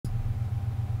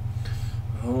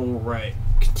Alright,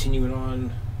 continuing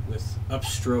on with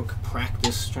upstroke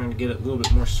practice, trying to get it a little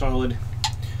bit more solid.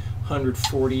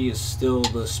 140 is still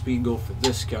the speed goal for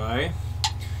this guy.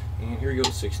 And here we go,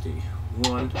 60.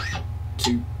 1,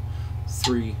 2,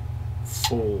 3,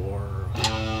 4.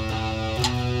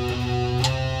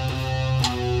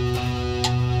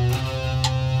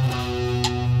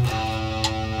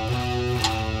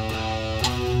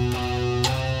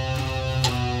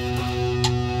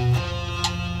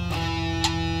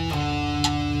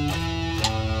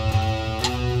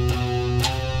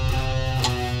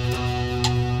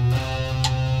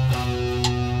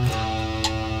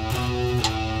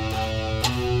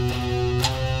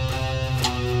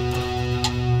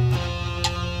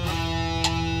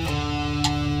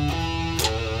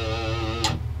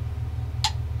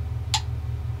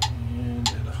 And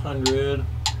at 100,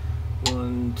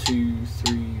 1, 2,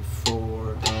 3,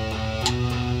 4.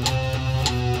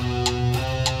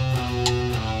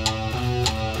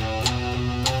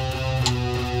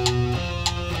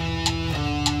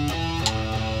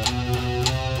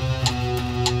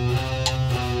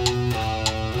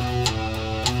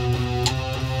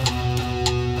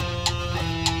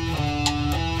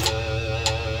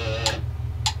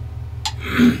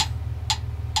 And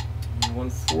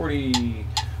 140.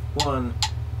 1,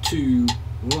 2,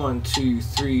 1, 2,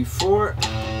 3, 4.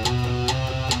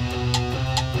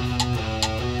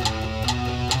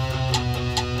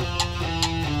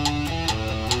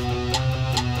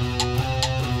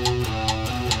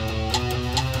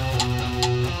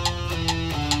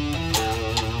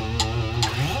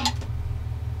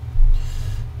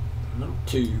 Number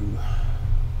 2.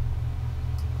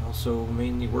 Also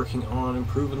mainly working on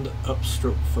improving the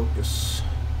upstroke focus.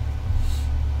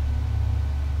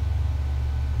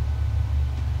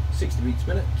 60 beats a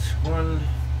minute. 1,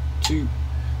 2,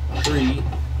 3,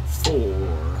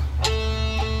 4.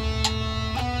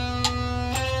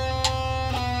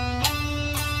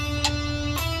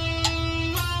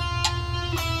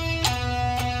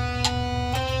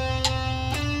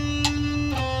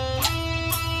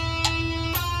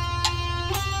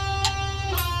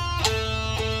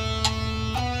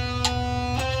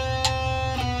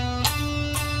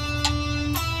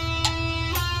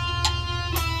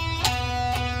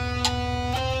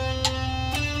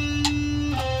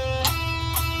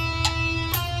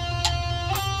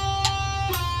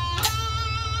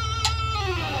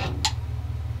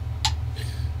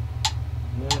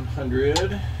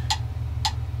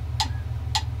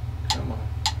 Come on.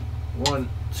 1,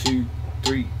 2,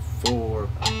 3, 4.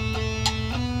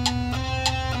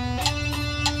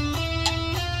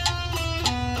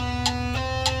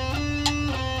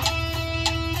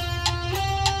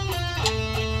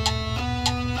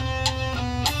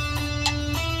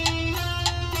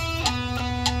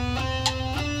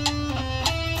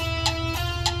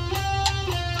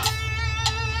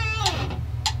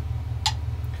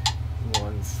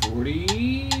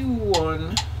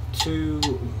 One, 2,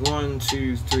 1,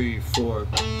 2, 3, 4.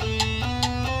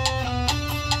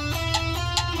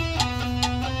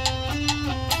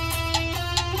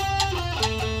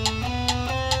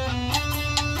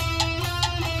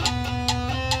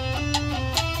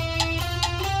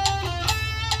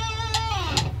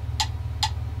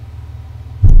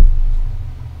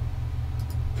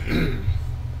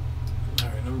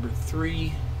 Alright, number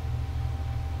 3.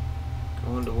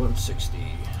 Going to 160.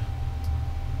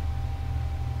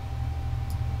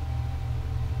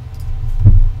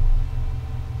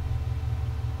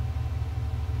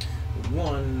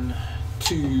 1,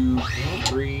 2,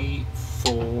 3,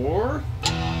 4.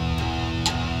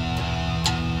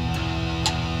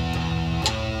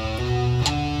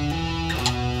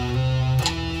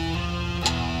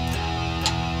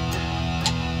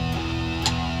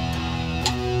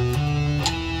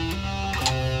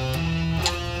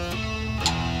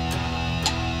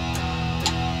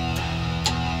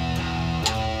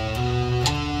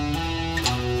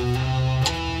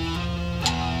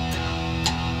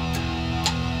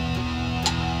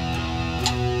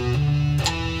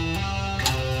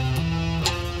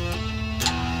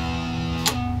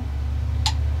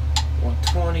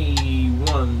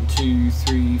 One, 2,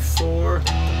 3, 4.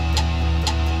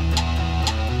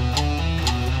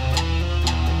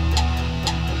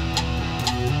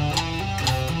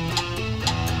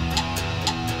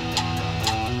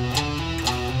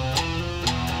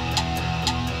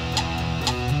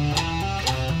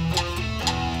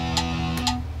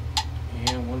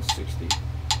 And 160.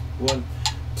 1,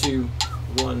 2,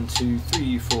 1, 2,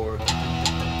 3, 4.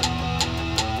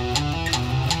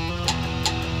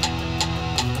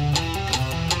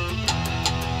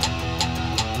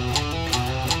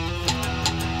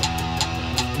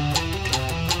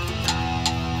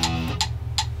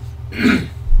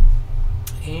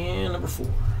 And number 4.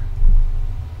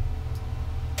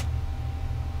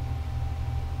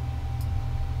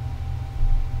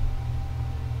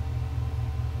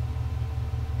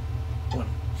 One,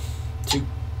 2,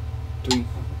 3,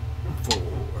 4.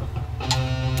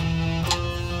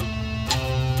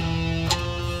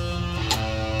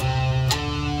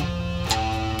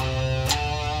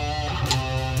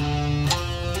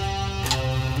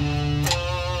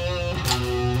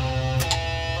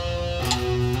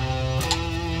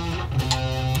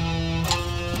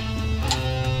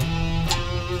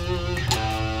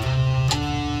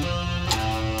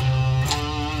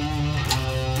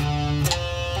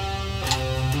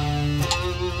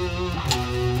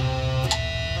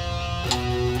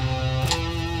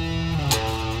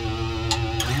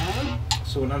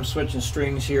 So when I'm switching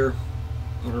strings here,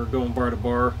 or going bar to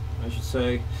bar, I should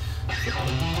say.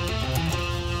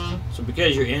 So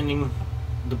because you're ending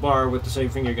the bar with the same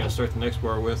finger you're going to start the next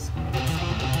bar with,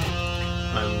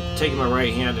 I'm taking my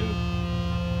right hand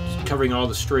and just covering all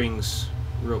the strings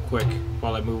real quick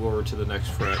while I move over to the next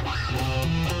fret.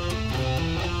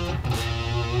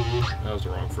 That was the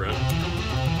wrong fret.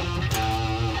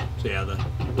 So yeah, the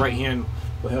right hand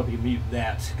will help you mute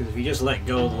that, because if you just let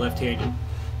go of the left hand,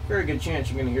 very good chance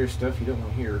you're going to hear stuff you don't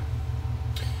want to hear.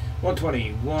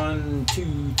 120. 1,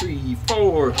 2, 3,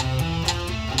 4.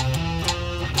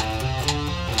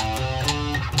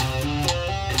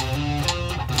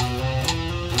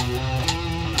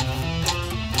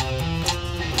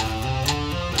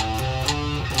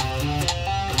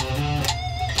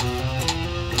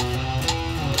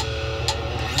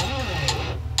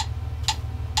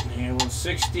 And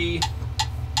 160.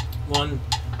 1,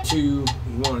 2,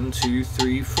 1, 2,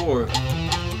 3, 4. There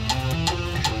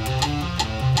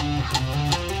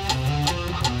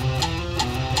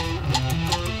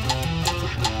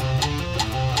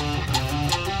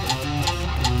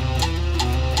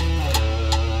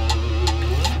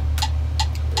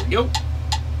we go.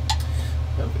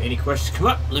 If any questions come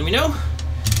up, let me know.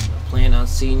 I plan on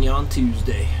seeing you on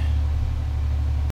Tuesday.